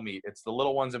small meet. It's the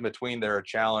little ones in between that are a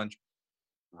challenge.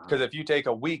 Because if you take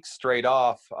a week straight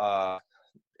off or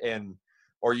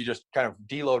you just kind of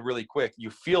deload really quick, you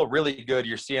feel really good.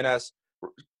 Your CNS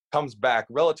comes back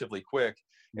relatively quick.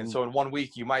 And so in 1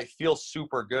 week, you might feel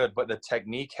super good, but the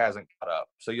technique hasn't caught up.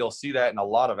 So you'll see that in a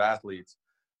lot of athletes,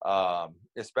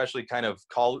 especially kind of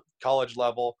college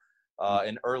level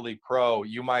and early pro.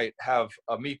 You might have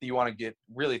a meet that you want to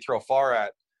really throw far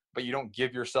at, but you don't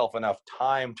give yourself enough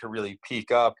time to really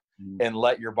peak up and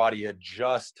let your body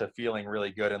adjust to feeling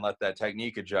really good and let that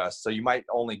technique adjust. So you might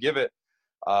only give it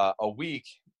a week.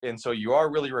 And so you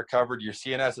are really recovered. Your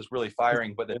CNS is really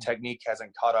firing, but the technique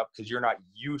hasn't caught up because you're not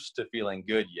used to feeling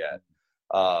good yet.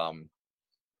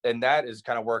 And that is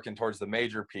kind of working towards the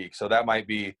major peak. So that might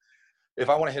be, if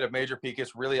I want to hit a major peak,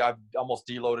 it's really, I've almost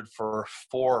deloaded for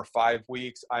 4 or 5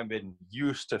 weeks. I've been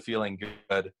used to feeling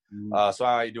good. So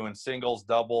I'm doing singles,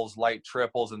 doubles, light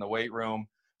triples in the weight room,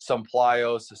 some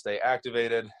plyos to stay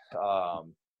activated.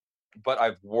 But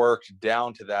I've worked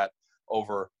down to that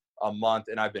over a month,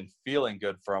 and I've been feeling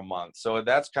good for a month. So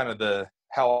that's kind of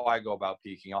how I go about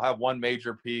peaking. I'll have one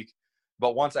major peak,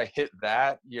 but once I hit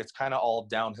that, it's kind of all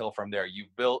downhill from there.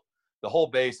 You've built the whole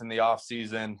base in the off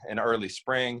season and early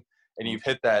spring, and you've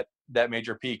hit that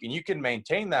major peak, and you can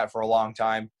maintain that for a long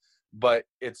time, but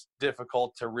it's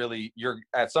difficult to really,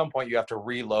 at some point you have to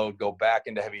reload, go back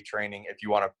into heavy training if you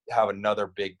want to have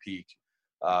another big peak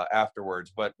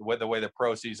afterwards. But with the way the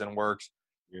pro season works,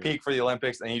 peak for the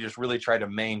Olympics, and you just really try to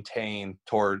maintain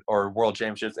toward or World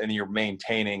Championships, and you're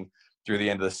maintaining through the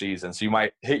end of the season. So you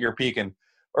might hit your peak in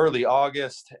early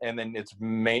August, and then it's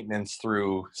maintenance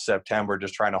through September,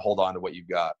 just trying to hold on to what you've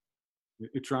got.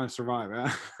 You're trying to survive,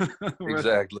 huh?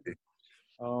 Exactly.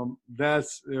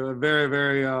 That's very,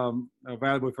 very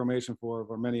valuable information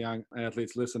for many young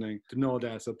athletes listening to know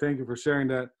that. So thank you for sharing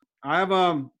that. I have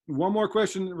one more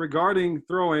question regarding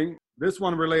throwing. This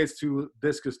one relates to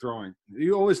discus throwing.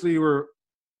 You obviously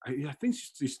I think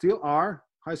you still are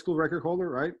high school record holder,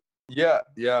 right? Yeah.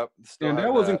 And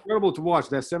that was incredible to watch,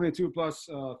 that 72 plus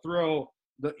throw,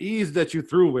 the ease that you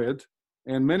threw with.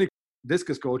 And many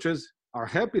discus coaches are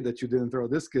happy that you didn't throw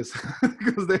discus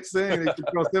because they're saying that you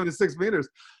throw 76 meters.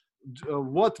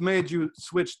 What made you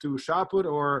switch to shot put,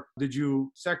 or did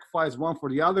you sacrifice one for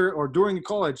the other? Or during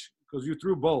college, because you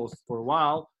threw both for a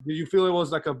while, did you feel it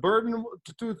was like a burden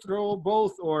to throw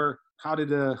both, or how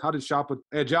did shot put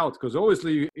edge out? Because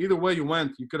obviously, either way you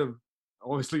went, you could have.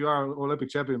 Obviously, you are Olympic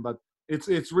champion, but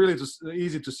it's really just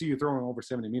easy to see you throwing over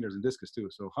 70 meters in discus too.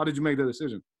 So how did you make that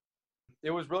decision?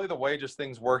 It was really the way just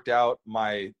things worked out.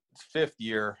 My 5th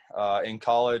year in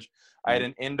college, I had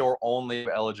an indoor only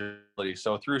eligibility.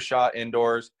 So through shot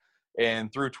indoors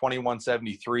and through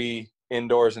 2173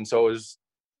 indoors. And so it was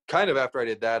kind of, after I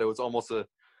did that, it was almost a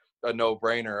no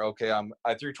brainer. Okay.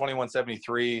 I threw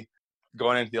 2173.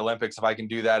 going into the Olympics, if I can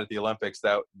do that at the Olympics,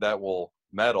 that will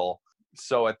medal.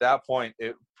 So at that point,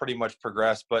 it pretty much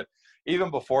progressed. But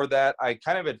even before that, I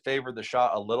kind of had favored the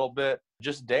shot a little bit.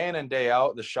 Just day in and day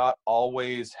out, the shot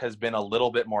always has been a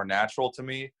little bit more natural to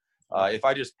me. If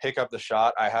I just pick up the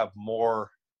shot, I have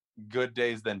more good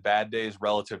days than bad days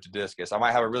relative to discus. I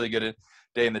might have a really good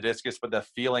day in the discus, but the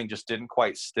feeling just didn't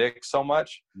quite stick so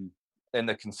much. And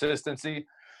the consistency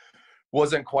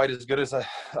wasn't quite as good as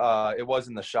it was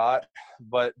in the shot.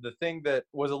 But the thing that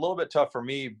was a little bit tough for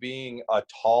me, being a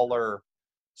taller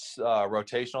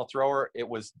rotational thrower, it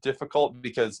was difficult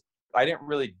because I didn't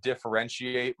really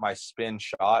differentiate my spin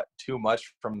shot too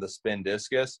much from the spin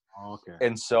discus. Okay.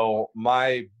 And so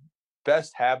my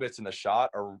best habits in the shot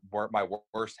were my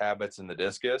worst habits in the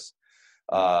discus.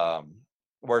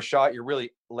 Where shot, you're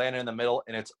really landing in the middle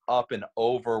and it's up and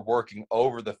over, working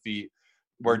over the feet.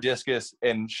 Where discus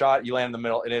and shot, you land in the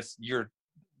middle and you're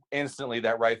instantly,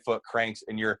 that right foot cranks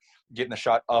and you're getting the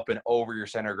shot up and over your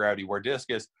center of gravity. Where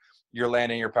discus, you're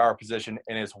landing in your power position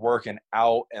and it's working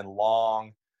out and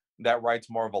long. That right's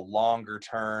more of a longer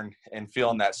turn and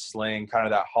feeling that sling, kind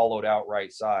of that hollowed out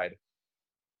right side.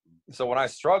 So when I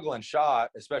struggle in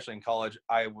shot, especially in college,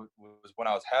 was when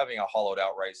I was having a hollowed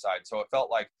out right side. So it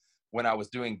felt like when I was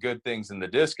doing good things in the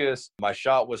discus, my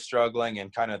shot was struggling,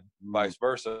 and kind of vice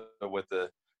versa with the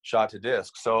shot to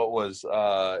disc. So it was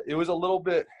a little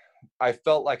bit, I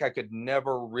felt like I could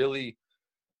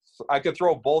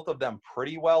throw both of them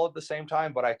pretty well at the same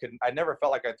time, but I never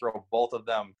felt like I'd throw both of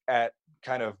them at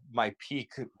kind of my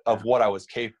peak of what I was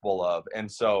capable of.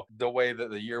 And so the way that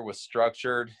the year was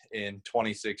structured in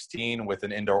 2016 with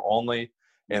an indoor only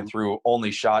and through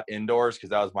only shot indoors, because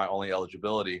that was my only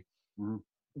eligibility,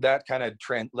 that kind of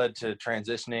led to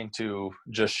transitioning to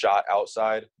just shot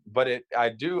outside. But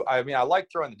I like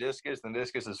throwing the discus, and the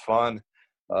discus is fun.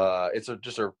 It's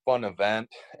just a fun event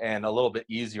and a little bit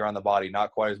easier on the body,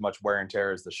 not quite as much wear and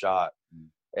tear as the shot.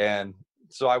 And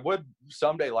so I would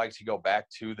someday like to go back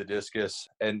to the discus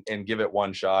and give it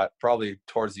one shot, probably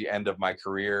towards the end of my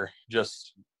career,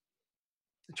 just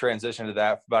transition to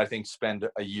that. But I think spend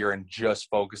a year and just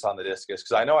focus on the discus,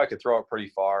 because I know I could throw it pretty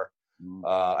far.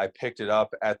 I picked it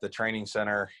up at the training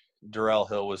center. Darrell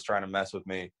Hill was trying to mess with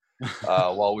me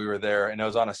while we were there, and it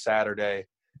was on a Saturday.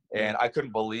 And I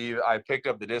couldn't believe I picked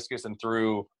up the discus and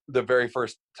threw the very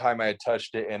first time I had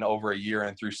touched it in over a year,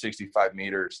 and threw 65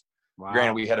 meters. Wow.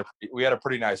 Granted, we had a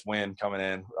pretty nice wind coming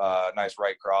in, nice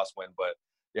right crosswind, but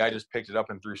yeah, I just picked it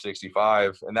up and threw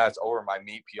 65, and that's over my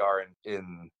meet PR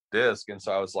in disc. And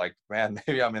so I was like, man,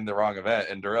 maybe I'm in the wrong event.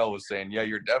 And Darrell was saying, yeah,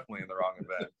 you're definitely in the wrong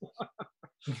event.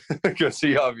 Because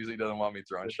he obviously doesn't want me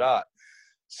throwing shot.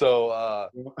 So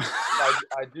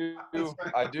I do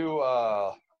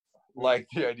like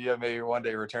the idea of maybe one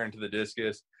day returning to the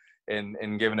discus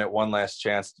and giving it one last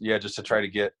chance. Yeah, just to try to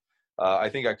get. I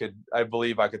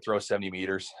believe I could throw 70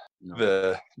 meters.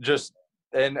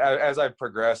 And as I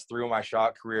progressed through my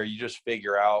shot career, you just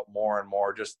figure out more and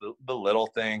more just the little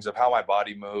things of how my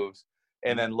body moves,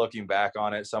 and then looking back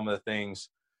on it, some of the things.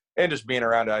 And just being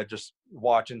around it, just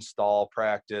watching Stahl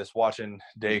practice, watching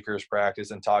Dakers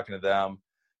practice, and talking to them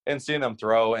and seeing them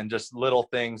throw, and just little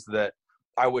things that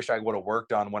I wish I would have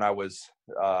worked on when I was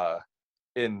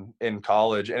in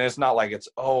college. And it's not like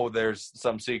there's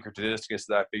some secret to discus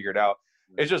that I figured out.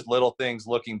 It's just little things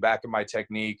looking back at my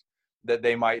technique that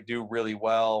they might do really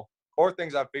well, or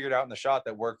things I figured out in the shot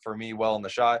that worked for me well in the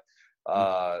shot.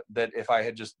 That if I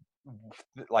had just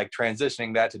like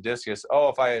transitioning that to discus,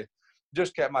 if I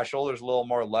just kept my shoulders a little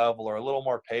more level or a little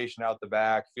more patient out the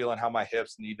back, feeling how my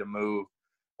hips need to move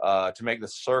to make the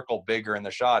circle bigger in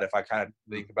the shot. If I kind of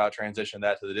think about transition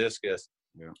that to the discus,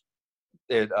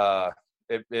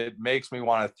 it makes me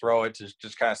want to throw it to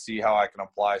just kind of see how I can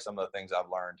apply some of the things I've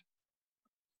learned.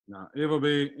 No,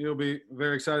 you'll be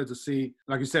very excited to see,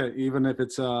 like you said, even if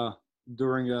it's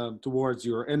during towards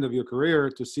your end of your career,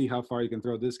 to see how far you can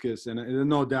throw discus. And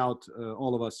no doubt,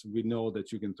 all of us, we know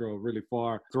that you can throw really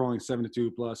far, throwing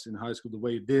 72 plus in high school the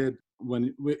way you did.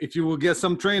 If you will get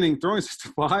some training, throwing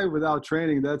 65 without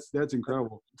training, that's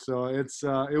incredible. So it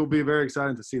will be very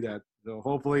exciting to see that. So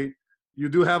hopefully you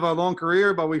do have a long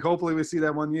career, but hopefully we see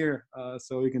that 1 year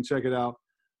so we can check it out.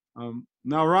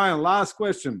 Now, Ryan, last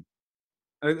question.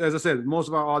 As I said, most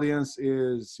of our audience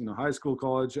is, high school,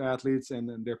 college athletes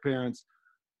and their parents.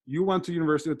 You went to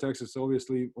University of Texas,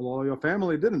 obviously. A lot of your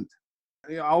family didn't.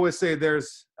 I always say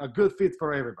there's a good fit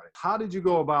for everybody. How did you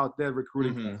go about that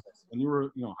recruiting process? When you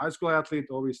were, high school athlete,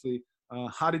 obviously,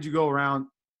 how did you go around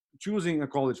choosing a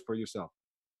college for yourself?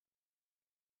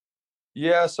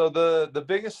 Yeah, so the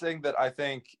biggest thing that I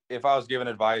think, if I was given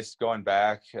advice going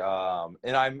back,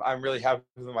 and I'm really happy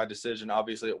with my decision.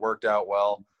 Obviously, it worked out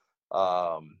well,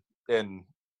 and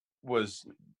was,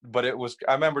 but it was.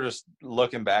 I remember just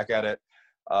looking back at it.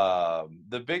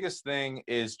 The biggest thing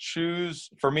is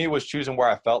choosing where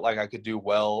I felt like I could do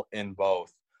well in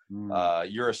both.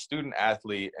 You're a student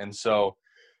athlete, and so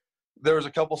there was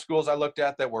a couple schools I looked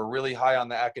at that were really high on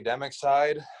the academic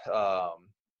side.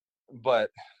 But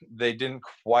they didn't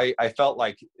quite. I felt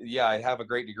like, yeah, I'd have a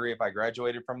great degree if I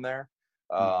graduated from there,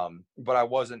 but I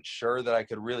wasn't sure that I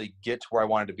could really get to where I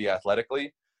wanted to be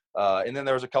athletically. And then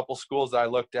there was a couple schools that I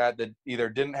looked at that either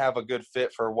didn't have a good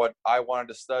fit for what I wanted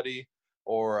to study,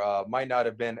 or might not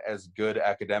have been as good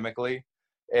academically.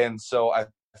 And so I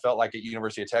felt like at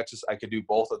University of Texas I could do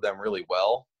both of them really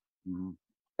well. Mm-hmm.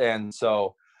 And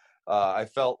so I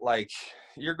felt like,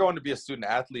 you're going to be a student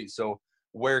athlete, so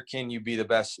where can you be the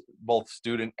best, both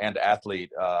student and athlete?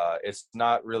 It's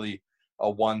not really a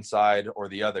one side or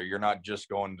the other. You're not just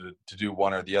going to do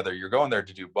one or the other. You're going there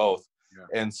to do both.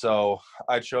 Yeah. And so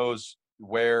I chose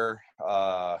where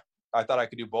I thought I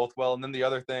could do both well. And then the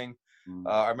other thing,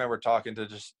 I remember talking to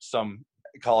just some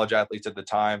college athletes at the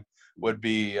time, would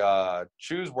be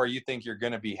choose where you think you're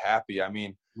going to be happy. I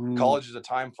mean, college is a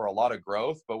time for a lot of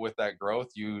growth, but with that growth,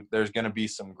 there's going to be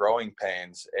some growing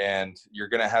pains, and you're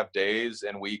going to have days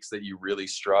and weeks that you really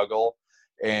struggle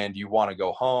and you want to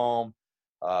go home.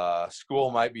 School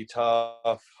might be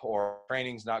tough, or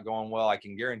training's not going well. I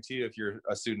can guarantee you, if you're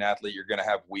a student athlete, you're going to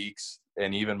have weeks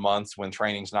and even months when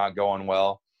training's not going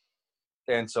well.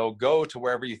 And so go to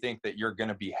wherever you think that you're going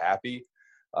to be happy.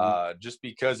 Just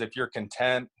because if you're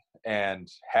content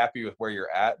and happy with where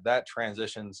you're at, that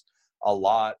transitions a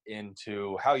lot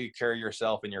into how you carry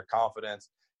yourself and your confidence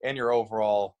and your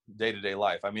overall day-to-day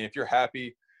life. I mean, if you're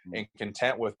happy and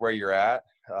content with where you're at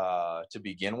to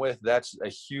begin with, that's a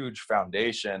huge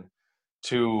foundation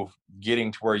to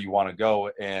getting to where you want to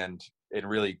go and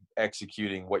really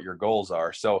executing what your goals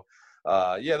are. So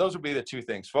yeah, those would be the two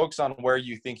things. Focus on where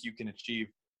you think you can achieve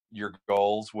your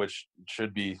goals, which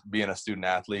should be being a student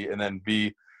athlete, and then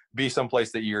be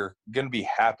someplace that you're going to be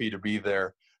happy to be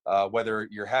there. Whether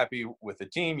you're happy with the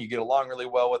team, you get along really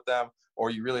well with them, or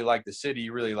you really like the city,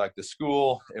 you really like the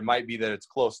school. It might be that it's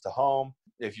close to home.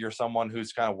 If you're someone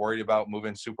who's kind of worried about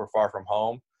moving super far from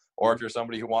home, or if you're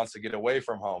somebody who wants to get away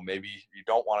from home, maybe you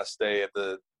don't want to stay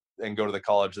and go to the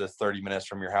college that's 30 minutes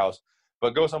from your house,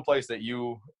 but go someplace that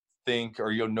you think,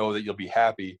 or you'll know that you'll be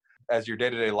happy. As your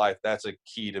day-to-day life, that's a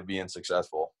key to being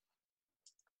successful.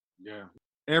 Yeah.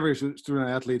 Every student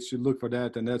athlete should look for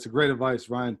that, and that's a great advice,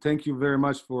 Ryan. Thank you very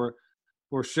much for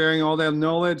sharing all that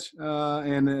knowledge,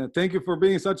 and thank you for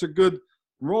being such a good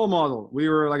role model. We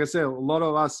were, like I said, a lot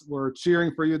of us were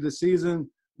cheering for you this season,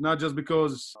 not just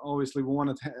because obviously we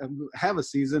wanted to have a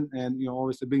season and,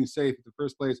 obviously being safe in the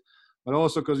first place, but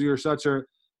also because you're such a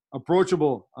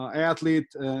approachable athlete,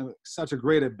 such a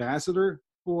great ambassador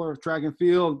for track and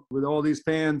field. With all these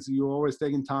fans, you're always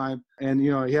taking time, and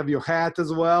you have your hat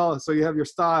as well, so you have your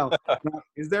style. Now,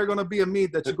 is there going to be a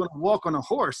meet that you're going to walk on a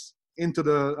horse into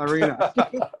the arena?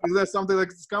 Is that something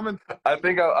that's coming? I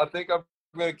think I'm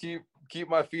going to keep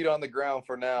my feet on the ground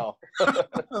for now. Stay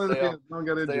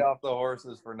off the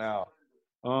horses for now.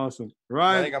 Awesome,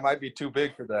 Ryan. I think I might be too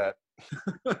big for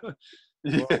that.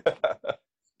 Yeah.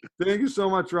 Thank you so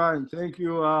much, Ryan. Thank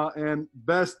you, and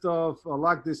best of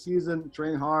luck this season.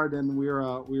 Train hard, and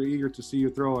we're eager to see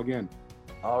you throw again.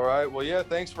 All right. Well, yeah,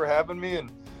 thanks for having me,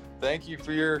 and thank you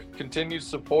for your continued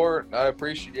support. I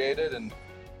appreciate it, and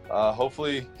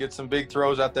hopefully get some big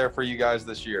throws out there for you guys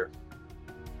this year.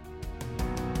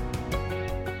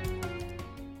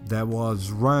 That was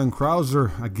Ryan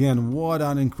Crouser. Again, what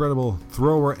an incredible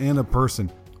thrower and a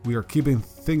person. We are keeping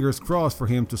fingers crossed for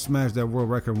him to smash that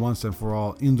world record once and for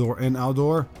all, indoor and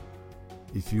outdoor.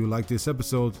 If you like this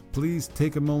episode, please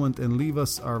take a moment and leave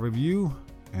us a review,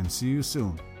 and see you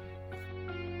soon.